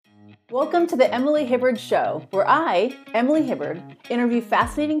Welcome to the Emily Hibbard Show, where I, Emily Hibbard, interview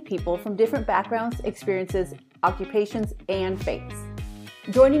fascinating people from different backgrounds, experiences, occupations, and faiths.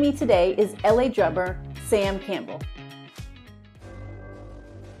 Joining me today is LA drummer Sam Campbell.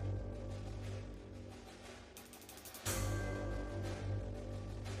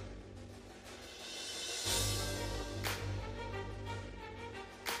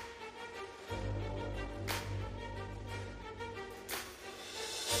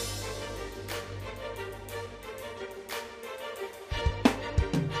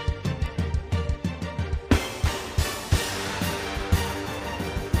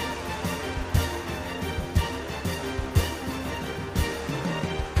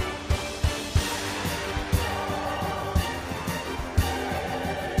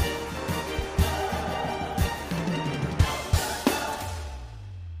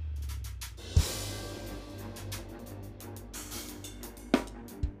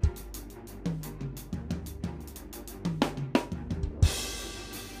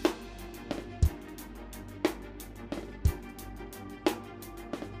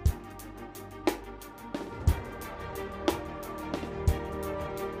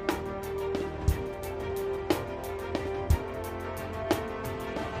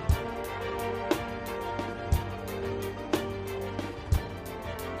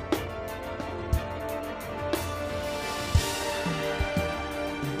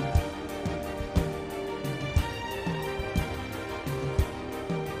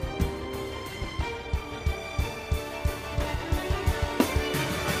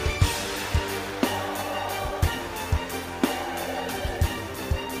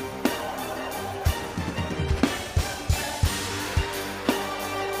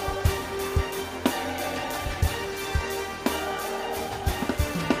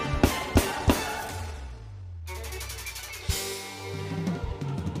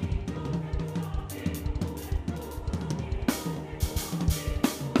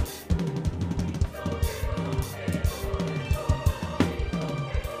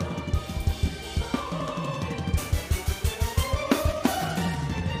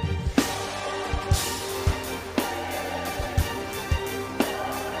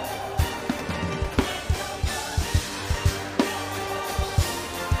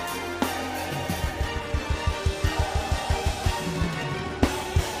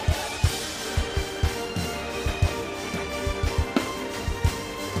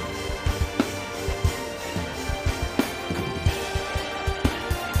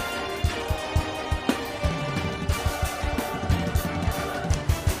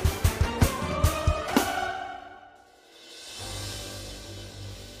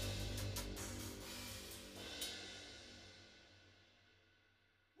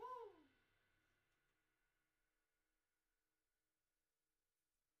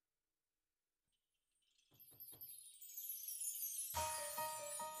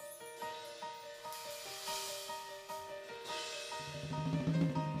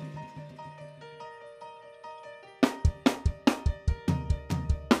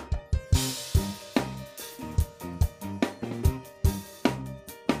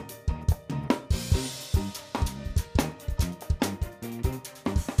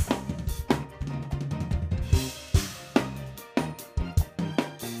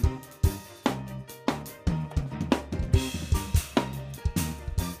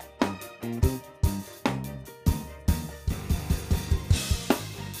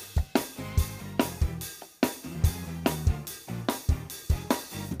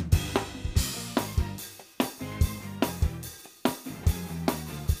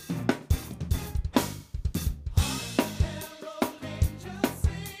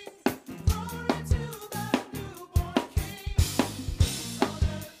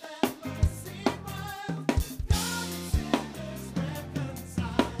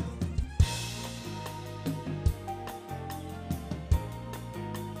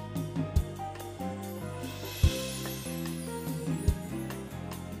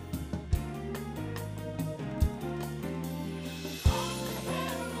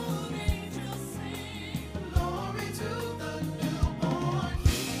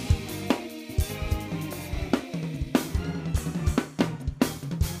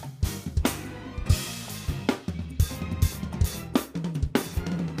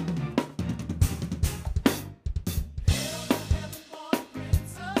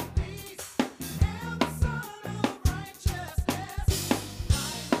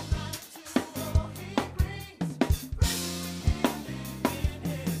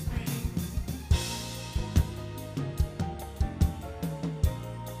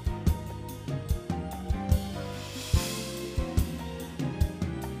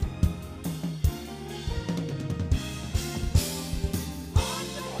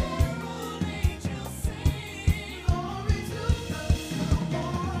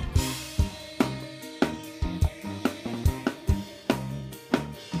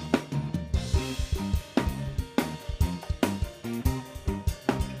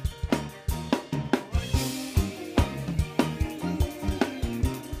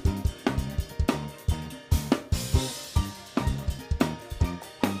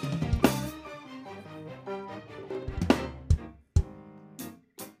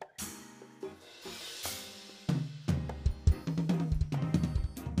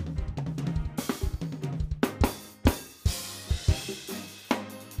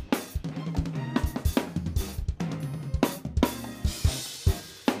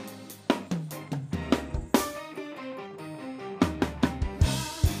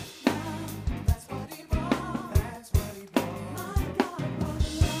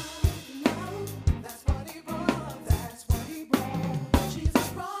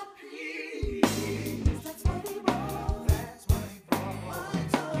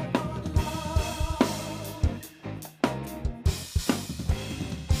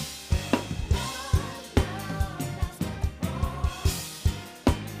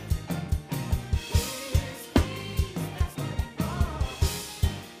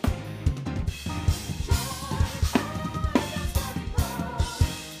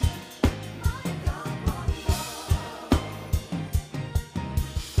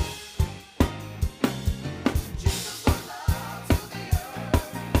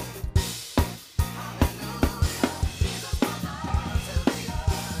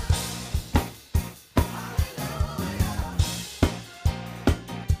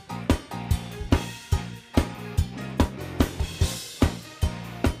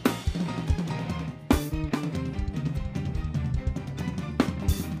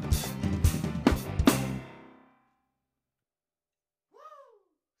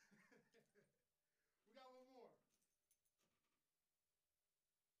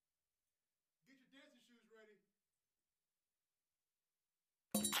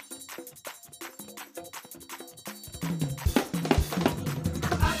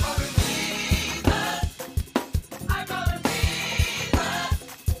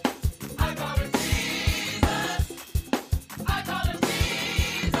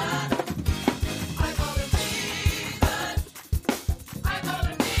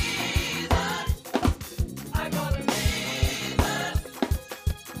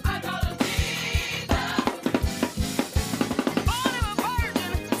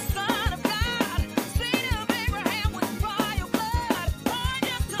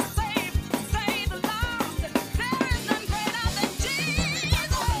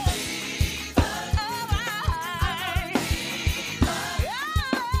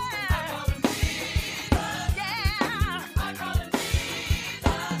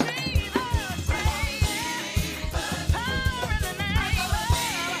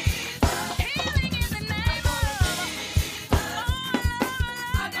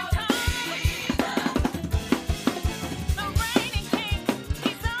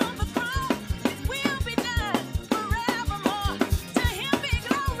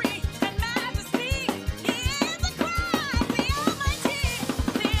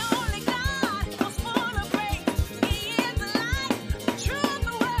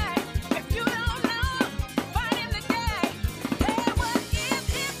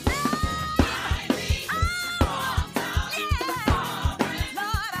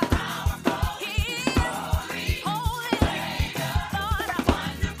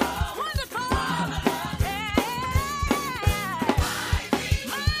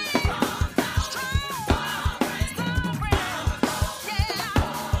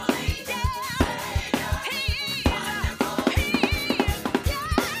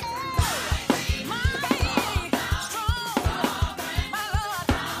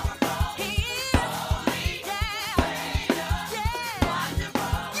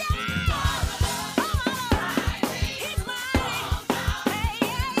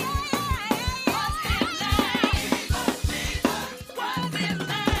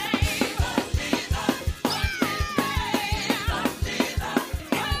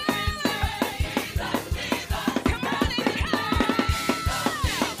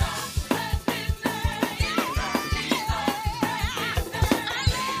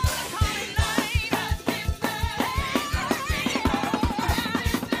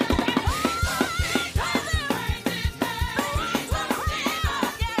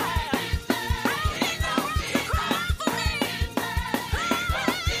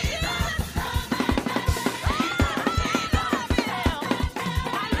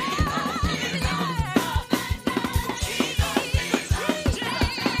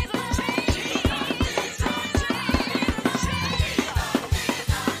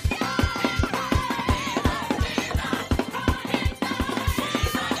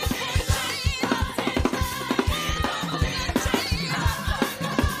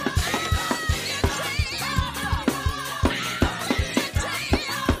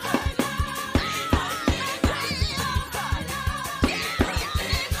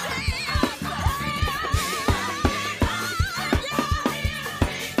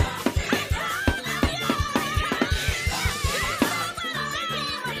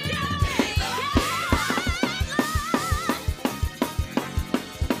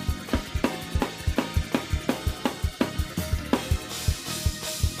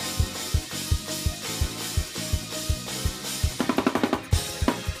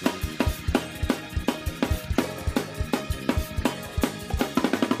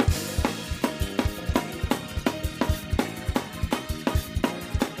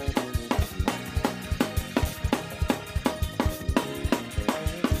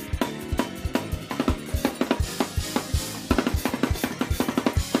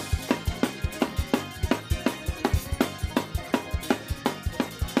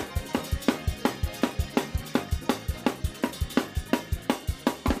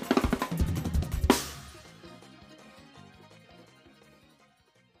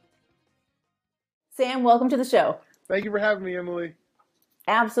 Sam, welcome to the show. Thank you for having me, Emily.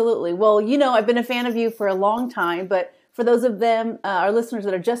 Absolutely. Well, I've been a fan of you for a long time, but for those of them, our listeners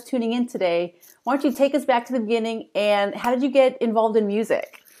that are just tuning in today, why don't you take us back to the beginning and how did you get involved in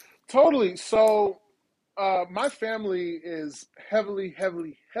music? Totally. So, my family is heavily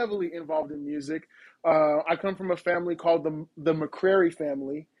involved in music. I come from a family called the McCrary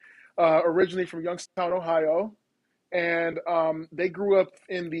family, originally from Youngstown, Ohio. And they grew up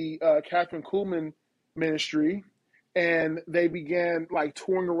in the Catherine Kuhlman ministry, and they began like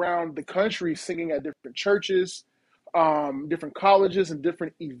touring around the country, singing at different churches, different colleges, and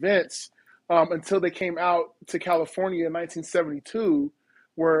different events until they came out to California in 1972,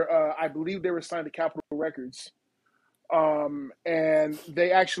 where I believe they were signed to Capitol Records. And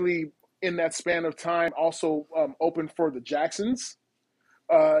they actually, in that span of time, also opened for the Jacksons.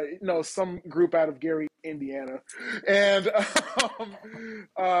 Some group out of Gary, Indiana, and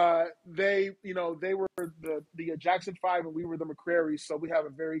they were the Jackson Five, and we were the McCrarys, so we have a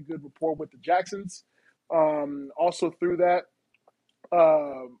very good rapport with the Jacksons. Also through that,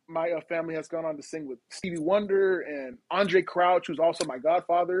 my family has gone on to sing with Stevie Wonder and Andre Crouch, who's also my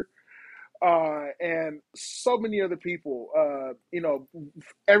godfather, and so many other people.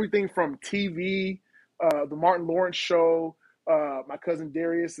 Everything from TV, the Martin Lawrence Show. My cousin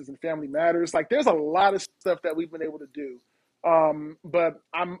Darius is in Family Matters. Like, there's a lot of stuff that we've been able to do. But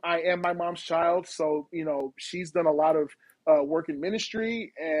I am my mom's child, so she's done a lot of work in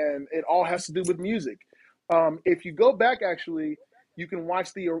ministry, and it all has to do with music. If you go back, actually, you can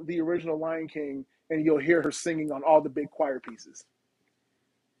watch the original Lion King, and you'll hear her singing on all the big choir pieces.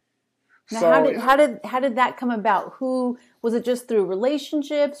 Now, how did that come about? Who was it? Just through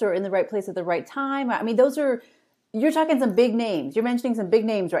relationships, or in the right place at the right time? I mean, you're talking some big names. You're mentioning some big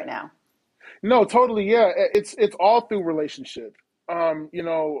names right now. No, totally. Yeah. It's all through relationship. Of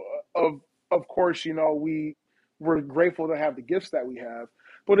course, we're grateful to have the gifts that we have,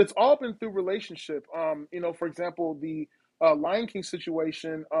 but it's all been through relationship. For example, the Lion King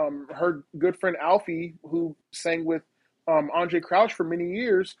situation, her good friend Alfie, who sang with Andre Crouch for many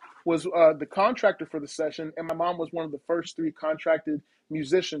years, was the contractor for the session. And my mom was one of the first 3 contracted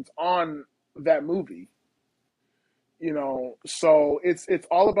musicians on that movie. So it's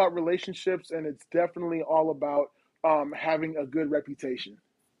all about relationships, and it's definitely all about having a good reputation.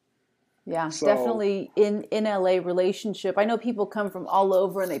 Yeah, so, definitely in LA relationship. I know people come from all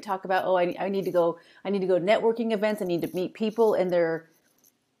over and they talk about, I need to go networking events. I need to meet people, and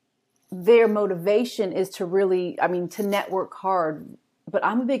their motivation is to really, to network hard. But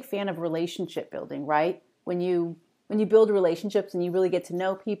I'm a big fan of relationship building, right? When you build relationships and you really get to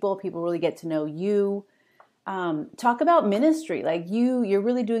know people really get to know you. Talk about ministry. Like you're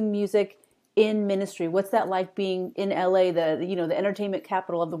really doing music in ministry. What's that like being in LA, the entertainment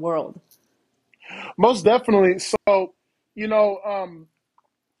capital of the world? Most definitely. So,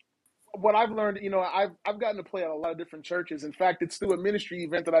 what I've learned, I've gotten to play at a lot of different churches. In fact, it's through a ministry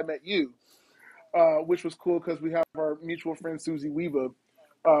event that I met you, which was cool because we have our mutual friend Susie Weaver,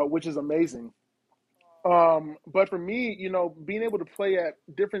 which is amazing. But for me, being able to play at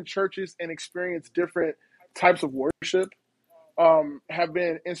different churches and experience different types of worship have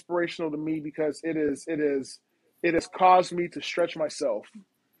been inspirational to me, because it has caused me to stretch myself.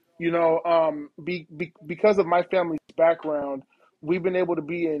 Because of my family's background, we've been able to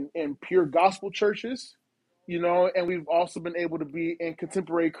be in pure gospel churches, and we've also been able to be in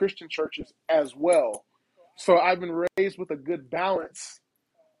contemporary Christian churches as well. So I've been raised with a good balance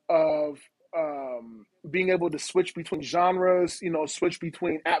of being able to switch between genres, switch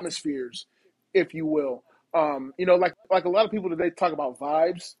between atmospheres, if you will. Like a lot of people today talk about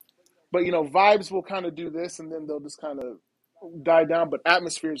vibes, but vibes will kind of do this and then they'll just kind of die down, but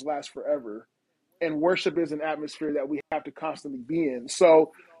atmospheres last forever. And worship is an atmosphere that we have to constantly be in.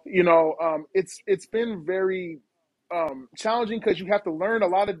 So, it's been very challenging, because you have to learn a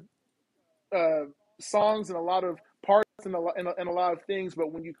lot of songs and a lot of parts and a lot of things,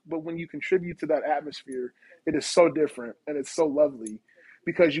 but when you contribute to that atmosphere, it is so different, and it's so lovely,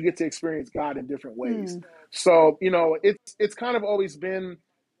 because you get to experience God in different ways. So it's kind of always been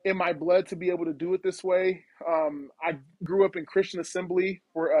in my blood to be able to do it this way. I grew up in Christian Assembly,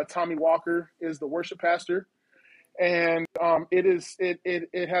 where Tommy Walker is the worship pastor, and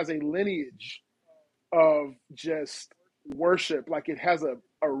it has a lineage of just worship. Like, it has a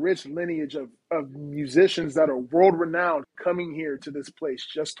rich lineage of musicians that are world renowned coming here to this place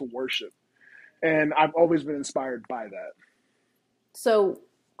just to worship. And I've always been inspired by that. So,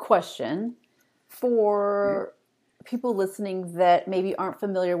 question for people listening that maybe aren't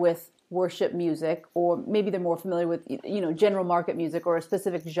familiar with worship music, or maybe they're more familiar with, general market music or a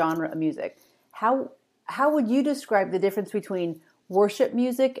specific genre of music. How would you describe the difference between worship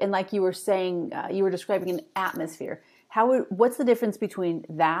music and, like you were saying, you were describing an atmosphere? What's the difference between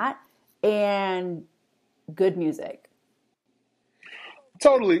that and good music?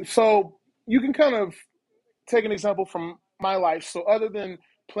 Totally. So you can kind of take an example from my life. So other than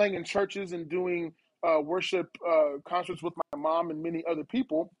playing in churches and doing worship concerts with my mom and many other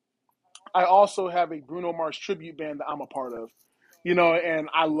people, I also have a Bruno Mars tribute band that I'm a part of. And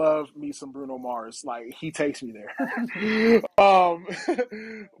I love me some Bruno Mars. Like, he takes me there.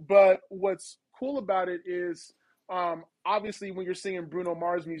 But what's cool about it is, obviously, when you're singing Bruno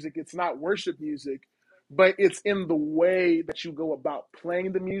Mars music, it's not worship music, but it's in the way that you go about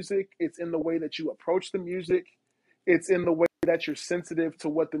playing the music. It's in the way that you approach the music. It's in the way that you're sensitive to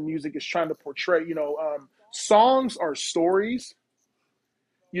what the music is trying to portray. Songs are stories.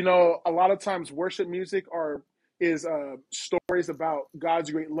 A lot of times worship music is stories about God's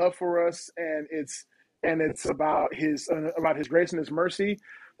great love for us, and it's about His grace and His mercy.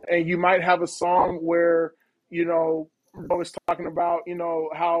 And you might have a song where Bo is talking about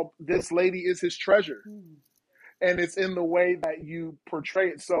how this lady is His treasure, and it's in the way that you portray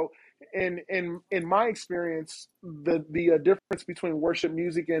it. So, in my experience, the difference between worship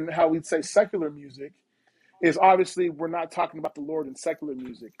music and how we'd say secular music is, obviously, we're not talking about the Lord in secular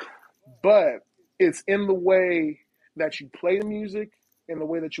music, but it's in the way that you play the music, in the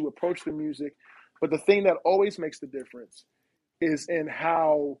way that you approach the music. But the thing that always makes the difference is in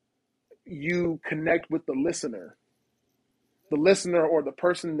how you connect with the listener or the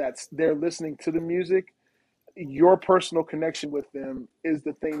person that's there listening to the music. Your personal connection with them is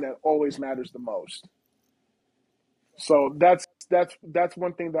the thing that always matters the most. So that's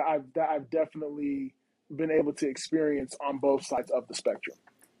one thing that I've definitely been able to experience on both sides of the spectrum.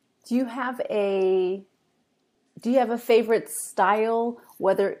 Do you have a favorite style,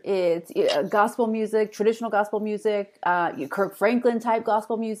 whether it's gospel music, traditional gospel music, Kirk Franklin type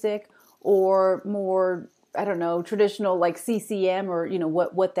gospel music, or more, I don't know, traditional like CCM, or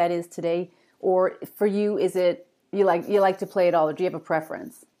what that is today? Or for you, is it you like to play it all, or do you have a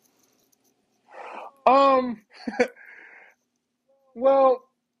preference? Um, well,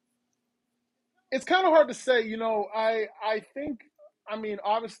 it's kind of hard to say. I think, I mean,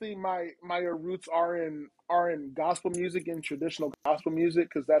 obviously my roots are in gospel music and traditional gospel music,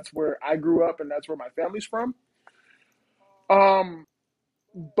 because that's where I grew up and that's where my family's from. Um,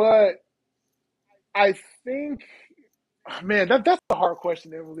 but I think, man, that's a hard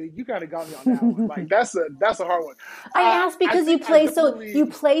question, Emily. You kind of got me on that one. Like, that's a hard one. I asked I because think I you definitely.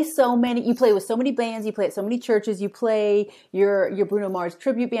 play so many, you play with so many bands, you play at so many churches, you play your Bruno Mars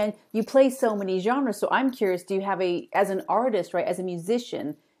tribute band, you play so many genres. So I'm curious, do you have as an artist, right, as a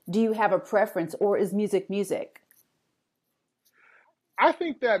musician, do you have a preference, or is music music? I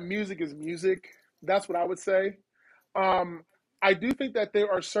think that music is music. That's what I would say. Um, I do think that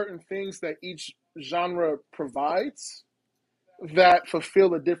there are certain things that each genre provides that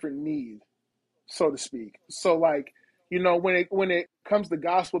fulfill a different need, so to speak. So, like, when it comes to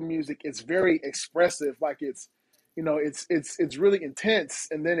gospel music, it's very expressive. Like, it's really intense,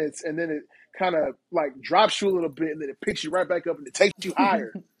 and then it kind of like drops you a little bit, and then it picks you right back up and it takes you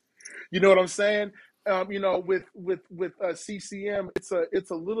higher. You know what I'm saying? With CCM, it's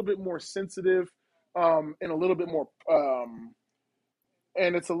a little bit more sensitive, and a little bit more,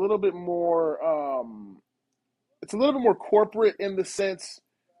 and it's a little bit more corporate, in the sense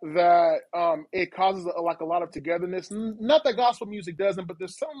that it causes like a lot of togetherness. Not that gospel music doesn't, but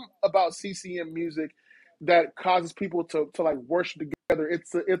there's something about CCM music that causes people to like worship together.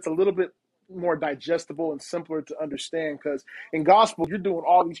 It's a little bit more digestible and simpler to understand, because in gospel you're doing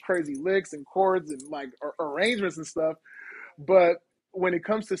all these crazy licks and chords and like arrangements and stuff. But when it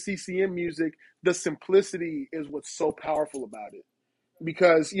comes to CCM music, the simplicity is what's so powerful about it,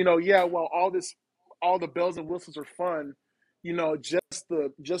 because yeah, well, all the bells and whistles are fun, just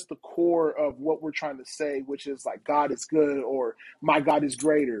the core of what we're trying to say, which is like God is good, or my God is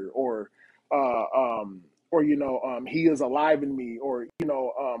greater, uh or He is alive in me, or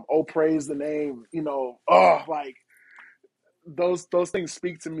oh, praise the name, like those things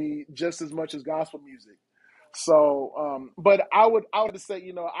speak to me just as much as gospel music. So, but I would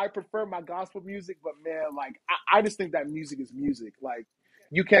say, I prefer my gospel music, but man, like, I just think that music is music. Like,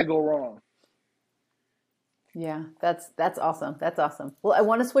 you can't go wrong. Yeah, that's awesome. That's awesome. Well, I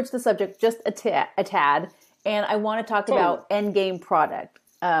want to switch the subject just a tad, and I want to talk Totally. about end game product.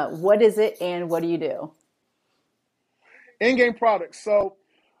 What is it, and what do you do? In-game products. So,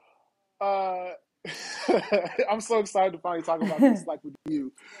 uh, I'm so excited to finally talk about this, like, with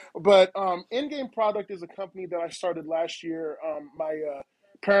you. But in-game product is a company that I started last year. My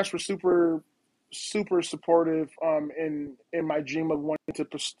parents were super super supportive in my dream of wanting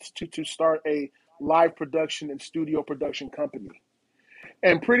to start a live production and studio production company.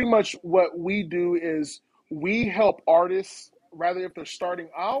 And pretty much what we do is we help artists, rather if they're starting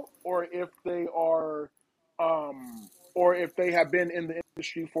out or if they have been in the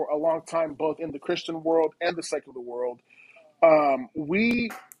industry for a long time, both in the Christian world and the secular world.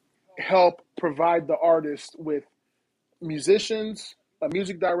 We help provide the artist with musicians, a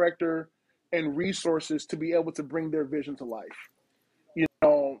music director, and resources to be able to bring their vision to life.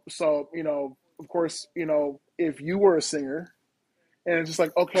 So of course, if you were a singer, and it's just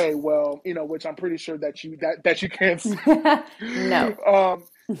like, okay, well, which I'm pretty sure that you can't sing. No.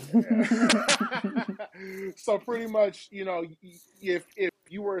 So pretty much, if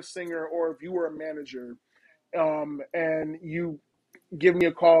you were a singer or if you were a manager, and you give me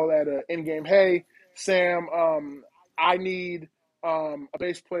a call at an in game, hey, Sam, I need a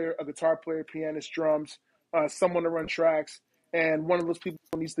bass player, a guitar player, pianist, drums, someone to run tracks, and one of those people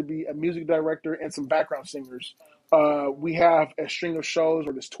needs to be a music director and some background singers. We have a string of shows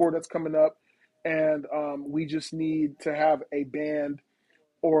or this tour that's coming up, and we just need to have a band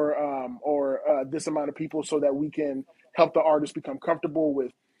or this amount of people so that we can help the artists become comfortable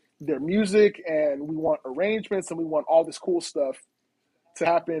with their music, and we want arrangements and we want all this cool stuff to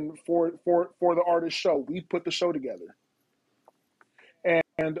happen for the artist show. We put the show together.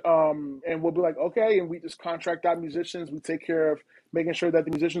 And we'll be like, okay, and we just contract out musicians. We take care of making sure that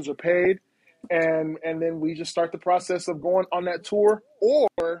the musicians are paid, and then we just start the process of going on that tour.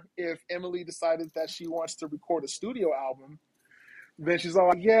 Or if Emily decided that she wants to record a studio album, then she's all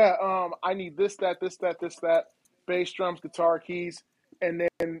like, yeah, I need this, that, bass, drums, guitar, keys, and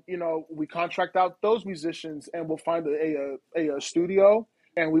then we contract out those musicians, and we'll find a studio,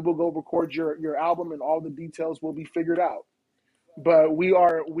 and we will go record your album, and all the details will be figured out. But we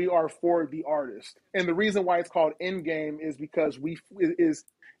are for the artist, and the reason why it's called In Game is because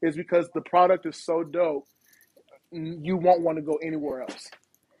because the product is so dope, you won't want to go anywhere else,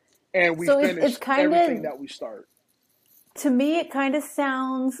 and we finish everything that we start. To me, it kind of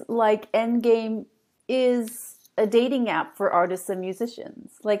sounds like Endgame is a dating app for artists and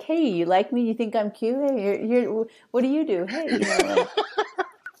musicians. Like, hey, you like me? You think I'm cute? Hey, what do you do? Hey,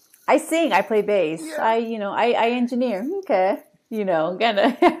 I sing, I play bass, yeah. I engineer. Okay, kind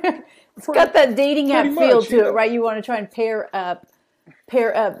of. It's got that dating app feel to it, right? You want to try and pair up,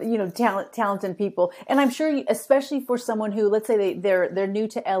 talented people. And I'm sure, especially for someone who, let's say they're new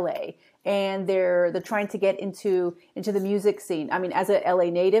to LA and they're trying to get into the music scene. I mean, as a LA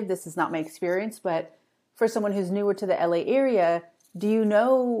native, this is not my experience, but for someone who's newer to the LA area, do you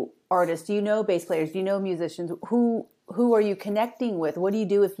know artists? Do you know bass players? Do you know musicians? Who are you connecting with? What do you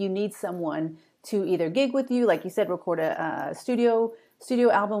do if you need someone to either gig with you, like you said, record a studio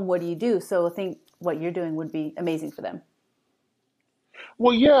album? What do you do? So I think what you're doing would be amazing for them.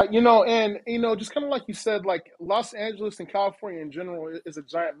 Well, yeah, and just kind of like you said, like Los Angeles and California in general is a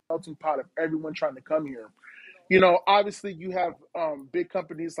giant melting pot of everyone trying to come here. Obviously you have big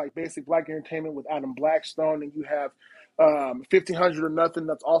companies like Basic Black Entertainment with Adam Blackstone, and you have 1500 or Nothing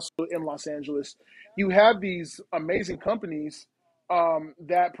that's also in Los Angeles. You have these amazing companies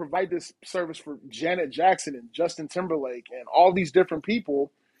that provide this service for Janet Jackson and Justin Timberlake and all these different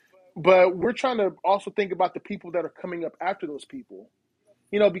people. But we're trying to also think about the people that are coming up after those people.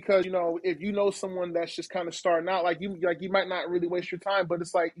 Because, if someone that's just kind of starting out, you might not really waste your time, but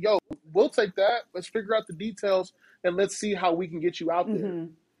it's like, yo, we'll take that. Let's figure out the details and let's see how we can get you out there,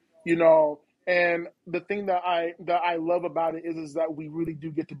 and the thing that I love about it is that we really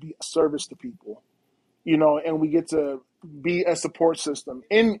do get to be a service to people, and we get to be a support system.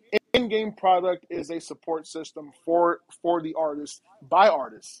 In-game product is a support system for the artists by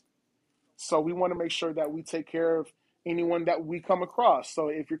artists. So we want to make sure that we take care of anyone that we come across. So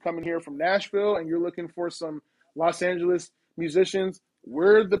if you're coming here from Nashville and you're looking for some Los Angeles musicians,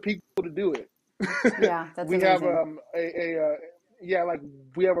 we're the people to do it. Yeah, that's we amazing. Have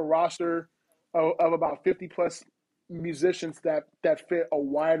we have a roster of about 50 plus musicians that fit a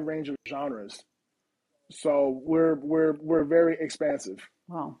wide range of genres. So we're very expansive.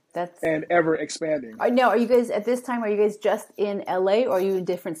 Wow, and ever expanding. Now, are you guys at this time? Are you guys just in LA, or are you in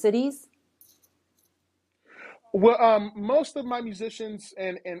different cities? Well, most of my musicians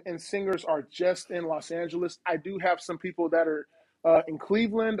and singers are just in Los Angeles. I do have some people that are in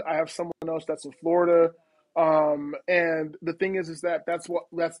Cleveland. I have someone else that's in Florida. And the thing is that that's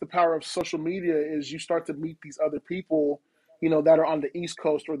the power of social media is you start to meet these other people, that are on the East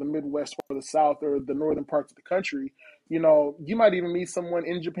Coast or the Midwest or the South or the northern parts of the country. You might even meet someone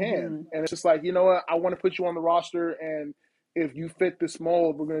in Japan, and it's just like, what, I want to put you on the roster, and if you fit this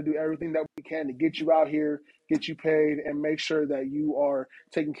mold, we're going to do everything that we can to get you out here, get you paid, and make sure that you are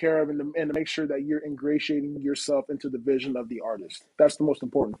taken care of, and to make sure that you're ingratiating yourself into the vision of the artist. That's the most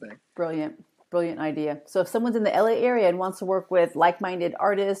important thing. Brilliant. Brilliant idea. So if someone's in the LA area and wants to work with like-minded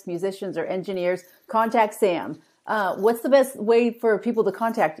artists, musicians, or engineers, contact Sam. What's the best way for people to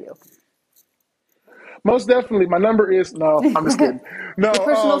contact you? Most definitely. My number is, no, I'm just kidding. No, Your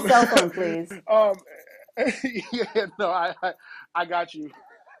personal cell phone, please. yeah, no, I got you.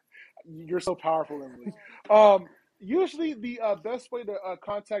 You're so powerful, Emily. Usually the best way to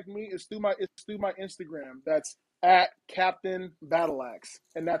contact me is through my Instagram. That's at Captain Battleaxe,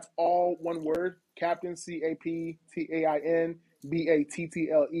 and that's all one word: Captain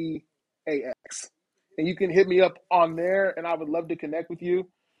CaptainBattleax. And you can hit me up on there, and I would love to connect with you.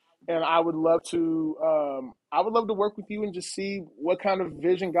 And I would love to work with you and just see what kind of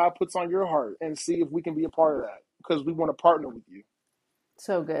vision God puts on your heart, and see if we can be a part of that, because we want to partner with you.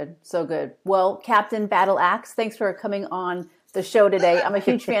 So good. So good. Well, Captain Battleaxe, thanks for coming on the show today. I'm a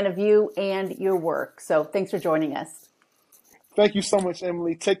huge fan of you and your work. So thanks for joining us. Thank you so much,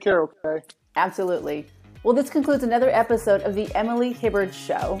 Emily. Take care, okay? Absolutely. Well, this concludes another episode of the Emily Hibbard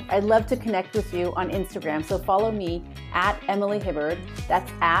Show. I'd love to connect with you on Instagram. So follow me at Emily Hibbard.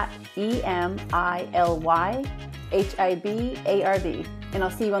 That's at EMILYHIBARD. And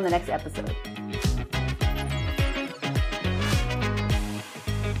I'll see you on the next episode.